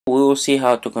We will see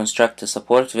how to construct a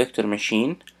support vector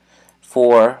machine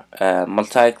for a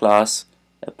multi-class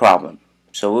problem.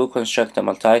 So we'll construct a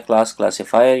multi-class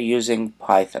classifier using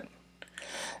Python.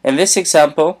 In this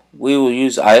example, we will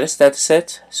use iris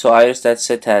dataset. So iris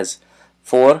dataset has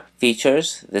four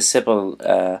features: the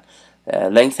sepal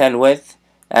length and width,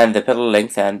 and the petal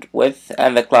length and width,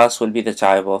 and the class will be the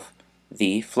type of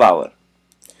the flower.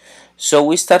 So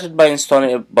we started by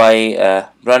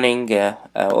running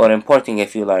or importing a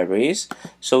few libraries.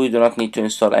 So we do not need to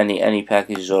install any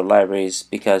packages or libraries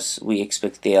because we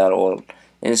expect they are all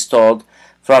installed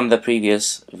from the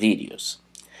previous videos.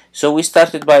 So we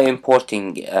started by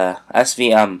importing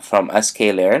SVM from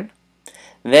sklearn.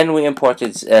 Then we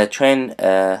imported train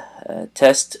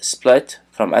test split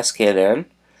from sklearn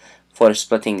for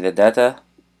splitting the data,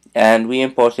 and we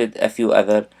imported a few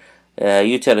other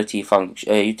utility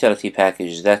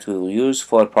packages that we will use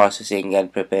for processing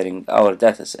and preparing our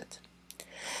dataset.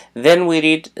 Then we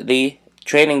read the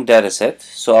training dataset.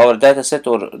 So our dataset,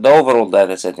 or the overall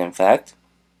dataset in fact,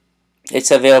 it's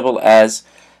available as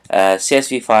a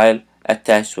CSV file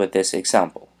attached with this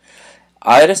example.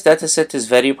 Iris dataset is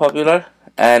very popular,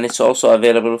 and it's also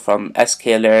available from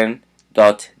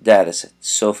sklearn.dataset.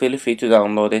 So feel free to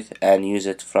download it and use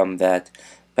it from that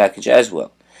package as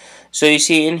well. So you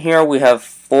see in here we have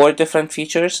four different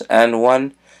features, and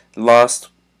the last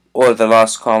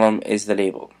column is the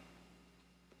label.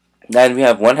 Then we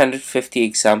have 150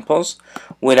 examples.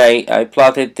 When I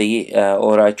plotted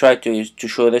or I tried to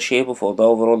show the shape of all the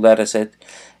overall dataset,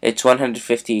 it's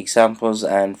 150 examples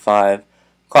and 5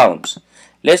 columns.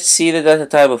 Let's see the data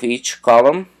type of each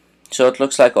column. So it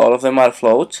looks like all of them are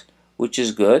float, which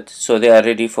is good. So they are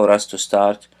ready for us to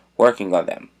start working on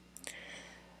them.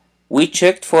 We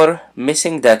checked for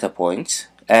missing data points,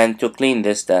 and to clean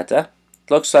this data,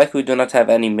 it looks like we do not have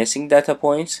any missing data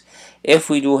points. If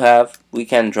we do have, we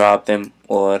can drop them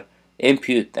or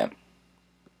impute them.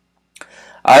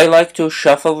 I like to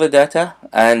shuffle the data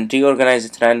and reorganize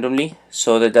it randomly,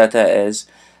 so the data is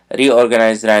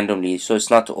reorganized randomly, so it's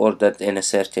not ordered in a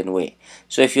certain way.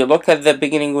 So if you look at the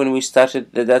beginning when we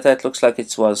started the data, it looks like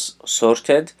it was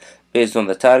sorted based on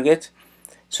the target.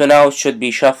 So now it should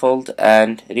be shuffled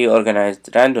and reorganized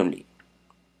randomly.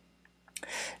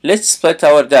 Let's split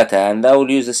our data, and I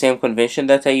will use the same convention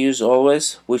that I use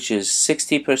always, which is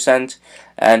 60%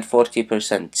 and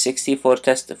 40%. 60 for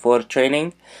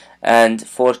training, and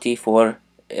 40 for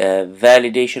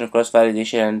validation,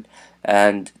 cross-validation,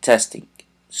 and testing.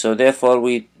 So therefore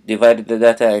we divided the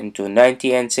data into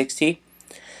 90 and 60.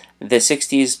 The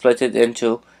 60 is split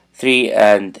into 30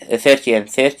 and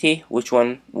 30,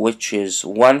 which is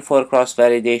one for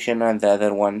cross-validation and the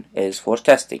other one is for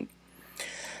testing.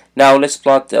 Now let's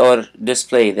plot or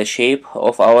display the shape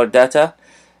of our data.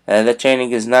 The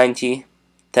training is 90,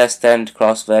 test and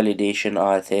cross-validation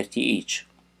are 30 each.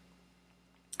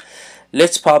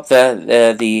 Let's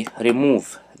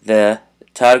remove the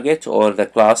target or the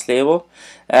class label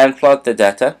and plot the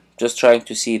data, just trying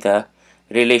to see the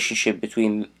relationship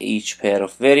between each pair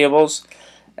of variables,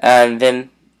 and then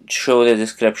show the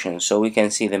description so we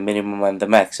can see the minimum and the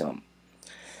maximum.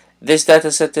 This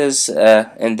dataset is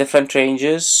in different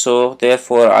ranges, so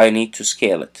therefore I need to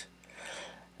scale it.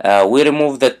 We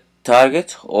remove the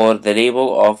target or the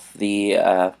label of the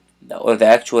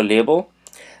actual label,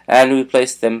 and we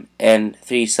place them in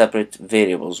 3 separate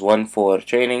variables, one for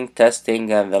training, testing,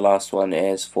 and the last one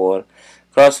is for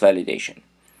cross-validation.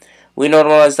 We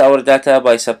normalized our data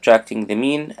by subtracting the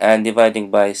mean and dividing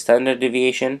by standard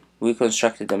deviation. We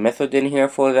constructed a method in here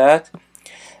for that,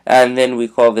 and then we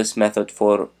call this method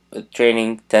for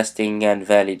training, testing, and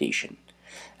validation,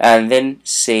 and then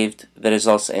saved the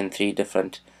results in 3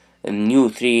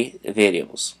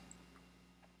 variables.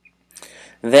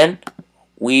 Then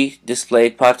we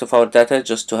displayed part of our data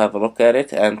just to have a look at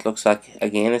it, and it looks like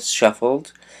again it's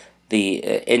shuffled. The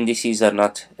indices are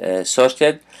not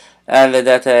sorted, and the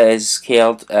data is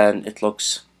scaled, and it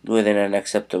looks within an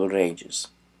acceptable ranges.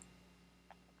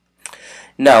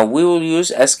 Now we will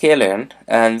use sklearn,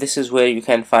 and this is where you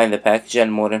can find the package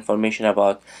and more information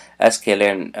about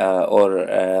sklearn or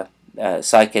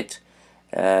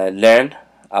scikit-learn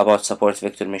about support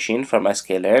vector machine from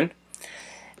sklearn.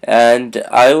 And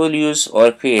I will use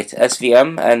or create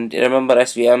SVM, and remember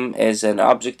SVM is an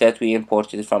object that we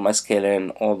imported from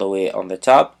sklearn all the way on the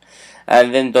top,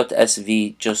 and then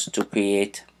 .sv just to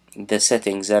create the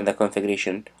settings and the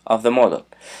configuration of the model.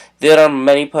 There are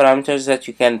many parameters that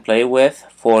you can play with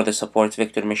for the support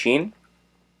vector machine,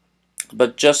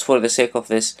 but just for the sake of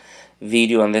this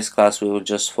video and this class we will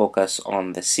just focus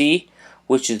on the C,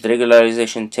 which is the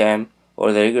regularization term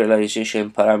or the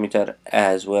regularization parameter,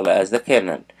 as well as the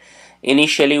kernel.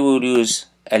 Initially, we will use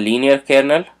a linear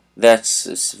kernel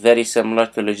that's very similar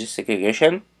to logistic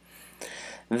regression.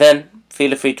 Then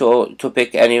feel free to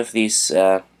pick any of these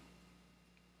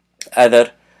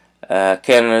other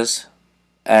kernels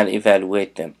and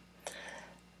evaluate them.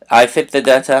 I fit the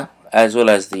data as well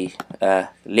as the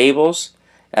labels,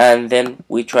 and then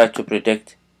we try to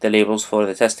predict the labels for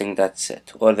the testing dataset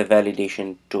or the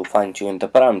validation to fine-tune the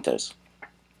parameters.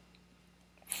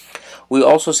 We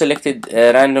also selected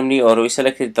randomly, or we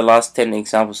selected the last 10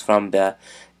 examples from the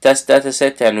test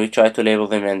dataset, and we try to label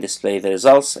them and display the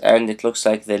results, and it looks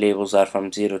like the labels are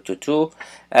from 0 to 2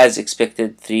 as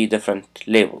expected, 3 different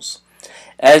labels.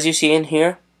 As you see in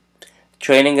here,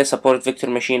 training a support vector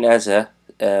machine as a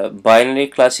binary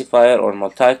classifier or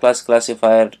multi-class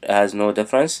classifier has no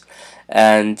difference,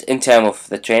 and in terms of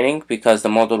the training, because the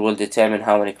model will determine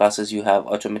how many classes you have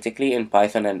automatically in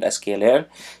Python and sklearn,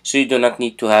 so you do not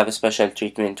need to have a special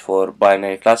treatment for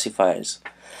binary classifiers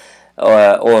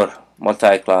or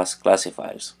multi-class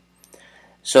classifiers.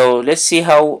 So let's see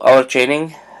how our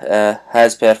training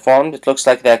has performed. It looks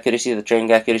like the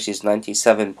training accuracy is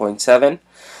 97.7.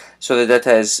 So the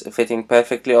data is fitting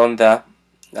perfectly on the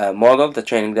model, the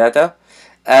training data,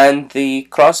 and the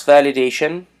cross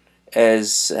validation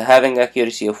is having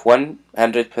accuracy of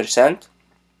 100%.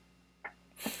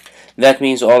 That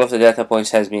means all of the data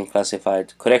points has been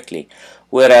classified correctly,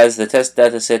 whereas the test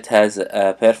dataset has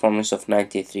a performance of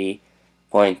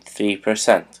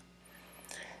 93.3%.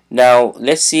 Now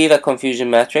let's see the confusion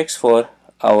matrix for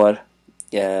our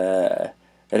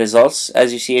results.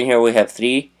 As you see in here, we have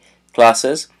 3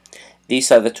 classes. These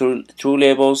are the true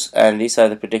labels, and these are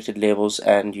the predicted labels,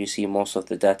 and you see most of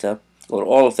the data, or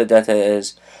all of the data,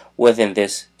 is within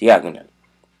this diagonal.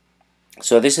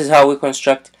 So this is how we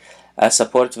construct a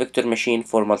support vector machine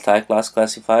for multi-class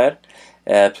classifier.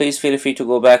 Please feel free to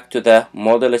go back to the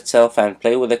model itself and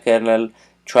play with the kernel,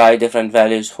 try different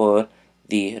values for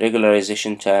the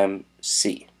regularization term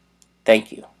C.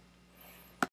 Thank you.